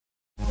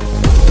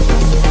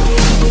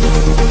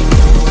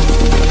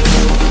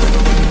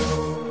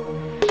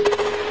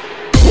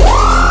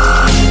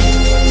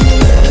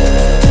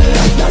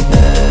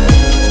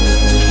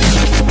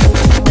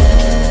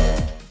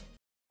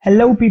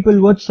Hello people,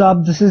 what's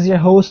up? This is your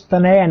host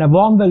Tanay and a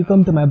warm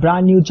welcome to my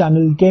brand new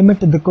channel Game It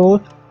to the Core,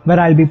 where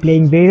I'll be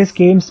playing various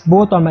games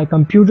both on my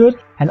computer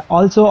and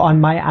also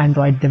on my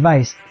Android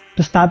device.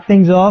 To start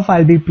things off,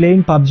 I'll be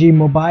playing PUBG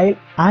Mobile,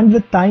 and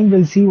with time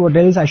we'll see what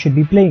else I should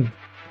be playing.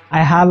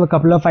 I have a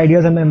couple of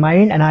ideas in my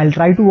mind and I'll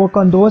try to work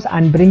on those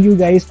and bring you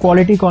guys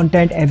quality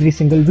content every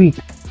single week.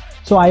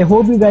 So I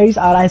hope you guys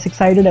are as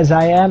excited as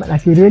I am, and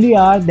if you really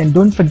are, then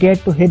don't forget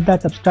to hit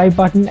that subscribe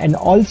button and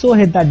also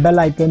hit that bell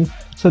icon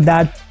so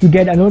that you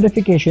get a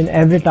notification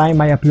every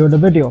time I upload a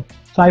video.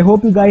 So I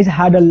hope you guys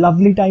had a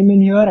lovely time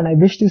in here, and I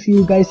wish to see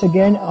you guys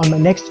again on my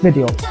next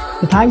video.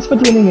 So thanks for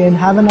tuning in,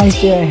 have a nice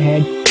day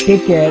ahead,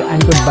 take care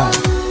and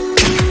goodbye.